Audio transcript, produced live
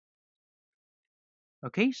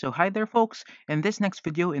Okay, so hi there, folks. In this next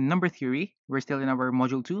video in number theory, we're still in our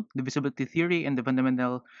module 2, divisibility theory and the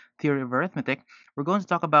fundamental theory of arithmetic. We're going to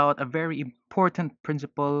talk about a very important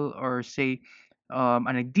principle or say an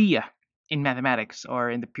idea in mathematics or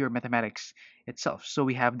in the pure mathematics itself. So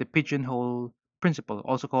we have the pigeonhole principle,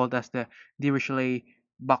 also called as the Dirichlet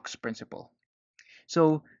box principle.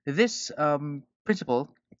 So this principle,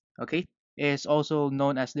 okay, is also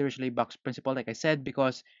known as the Dirichlet-Box principle, like I said,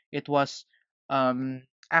 because it was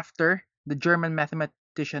after the German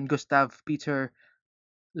mathematician Gustav Peter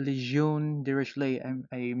Lejeune Dirichlet,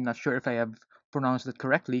 I'm not sure if I have pronounced it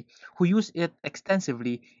correctly, who used it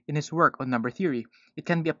extensively in his work on number theory. It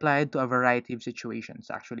can be applied to a variety of situations,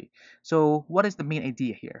 actually. So what is the main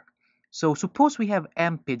idea here? So suppose we have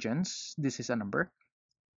m pigeons, this is a number,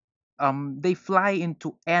 they fly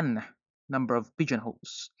into n number of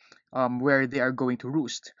pigeonholes where they are going to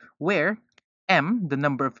roost, where m, the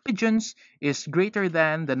number of pigeons, is greater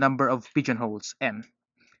than the number of pigeonholes n.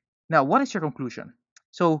 Now, what is your conclusion?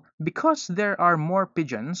 So, because there are more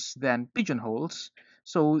pigeons than pigeonholes,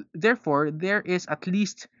 so therefore there is at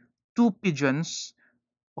least two pigeons,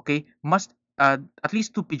 okay, must at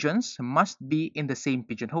least two pigeons must be in the same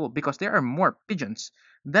pigeonhole because there are more pigeons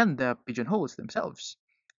than the pigeonholes themselves,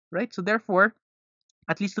 right? So therefore,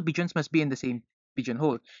 at least two pigeons must be in the same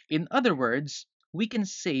pigeonhole. In other words, we can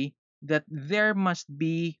say that there must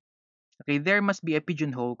be a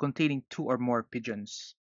pigeonhole containing two or more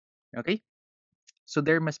pigeons. Okay? So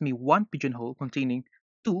there must be one pigeonhole containing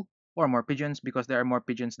two or more pigeons because there are more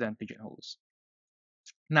pigeons than pigeonholes.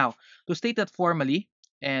 Now, to state that formally,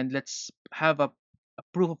 and let's have a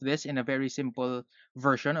proof of this in a very simple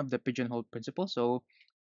version of the pigeonhole principle. So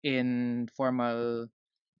in formal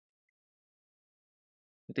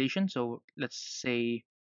notation, so let's say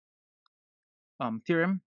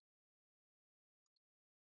theorem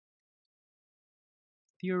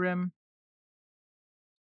theorem.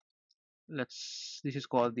 This is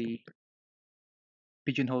called the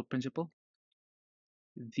pigeonhole principle.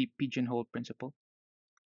 The pigeonhole principle.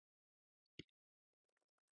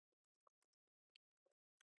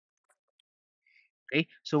 Okay,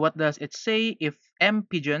 so what does it say? If m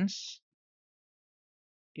pigeons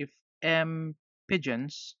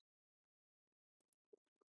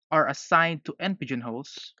are assigned to n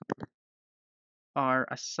pigeonholes, are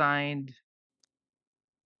assigned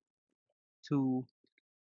to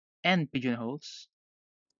n pigeonholes,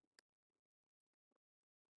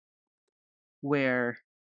 where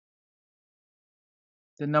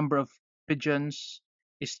the number of pigeons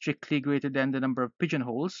is strictly greater than the number of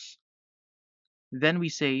pigeonholes, then we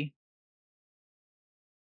say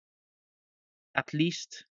at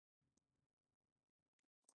least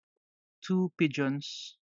two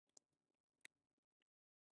pigeons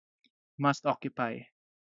must occupy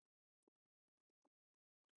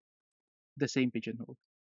the same pigeonhole.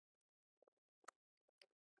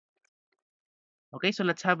 Okay, so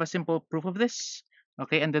let's have a simple proof of this.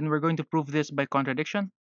 Okay, and then we're going to prove this by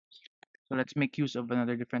contradiction. So let's make use of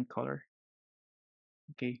another different color.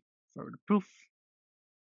 Okay, for the proof.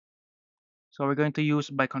 So we're going to use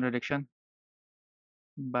by contradiction,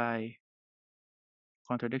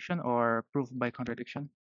 or proof by contradiction.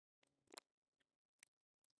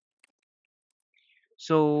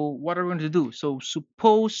 So what are we going to do? So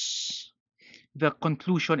suppose the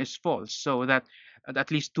conclusion is false, so that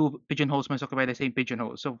at least two pigeonholes must occupy the same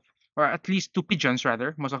pigeonhole. So, or at least two pigeons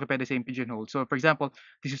rather must occupy the same pigeonhole. So for example,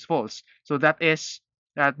 this is false. So that is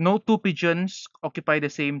that no two pigeons occupy the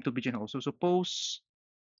same two pigeonholes. So suppose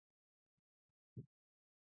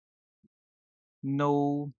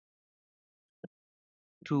no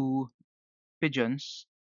two pigeons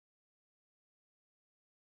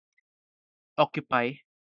occupy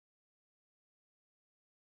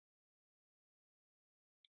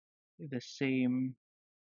the same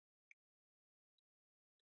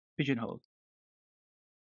pigeonhole.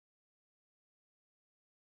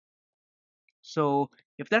 So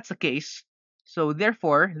if that's the case, so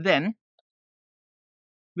therefore then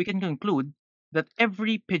we can conclude that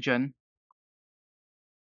every pigeon,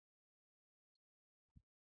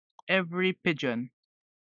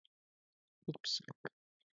 oops,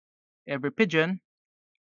 every pigeon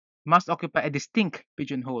must occupy a distinct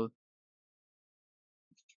pigeonhole.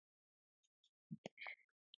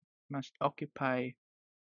 Must occupy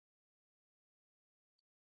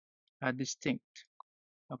a distinct,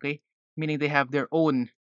 okay? Meaning they have their own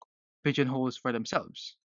pigeonholes for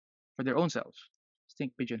themselves, for their own selves,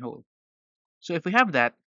 distinct pigeonhole. So if we have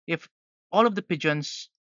that, if all of the pigeons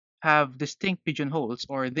have distinct pigeonholes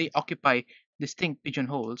or they occupy distinct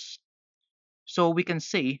pigeonholes, so we can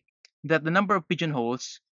say that the number of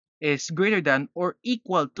pigeonholes is greater than or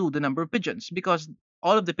equal to the number of pigeons, because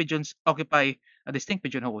all of the pigeons occupy a distinct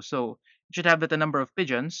pigeonhole. So you should have that the number of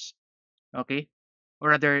pigeons, okay, or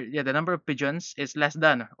rather, yeah, the number of pigeons is less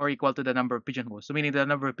than or equal to the number of pigeonholes. So meaning the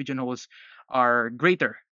number of pigeonholes are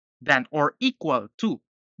greater than or equal to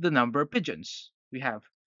the number of pigeons we have,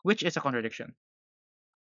 which is a contradiction.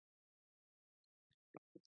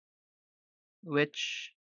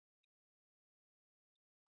 Which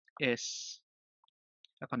is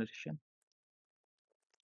a contradiction.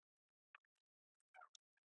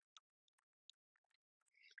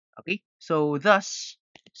 Okay, so thus,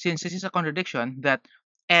 since this is a contradiction, that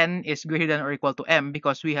n is greater than or equal to m,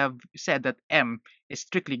 because we have said that m is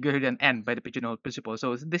strictly greater than n by the Pigeonhole principle.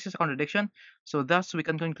 So this is a contradiction. So thus we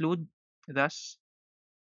can conclude, thus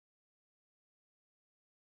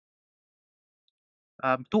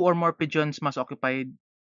two or more pigeons must occupy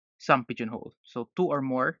some pigeonhole. So two or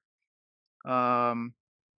more. Um,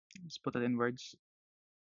 let's put it in words.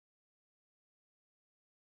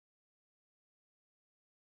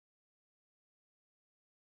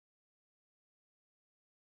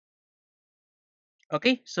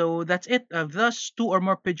 Okay, so that's it. Thus, two or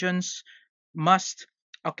more pigeons must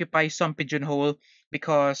occupy some pigeonhole,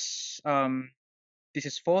 because this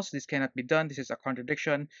is false, this cannot be done, this is a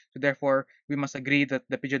contradiction. So therefore, we must agree that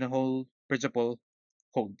the pigeonhole principle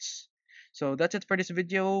holds. So that's it for this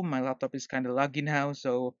video. My laptop is kind of laggy now,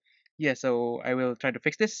 so yeah, so I will try to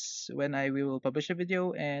fix this when I will publish a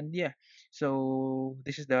video. And yeah, so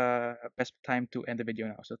this is the best time to end the video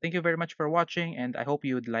now. So thank you very much for watching, and I hope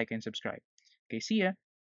you would like and subscribe. Okay, see ya.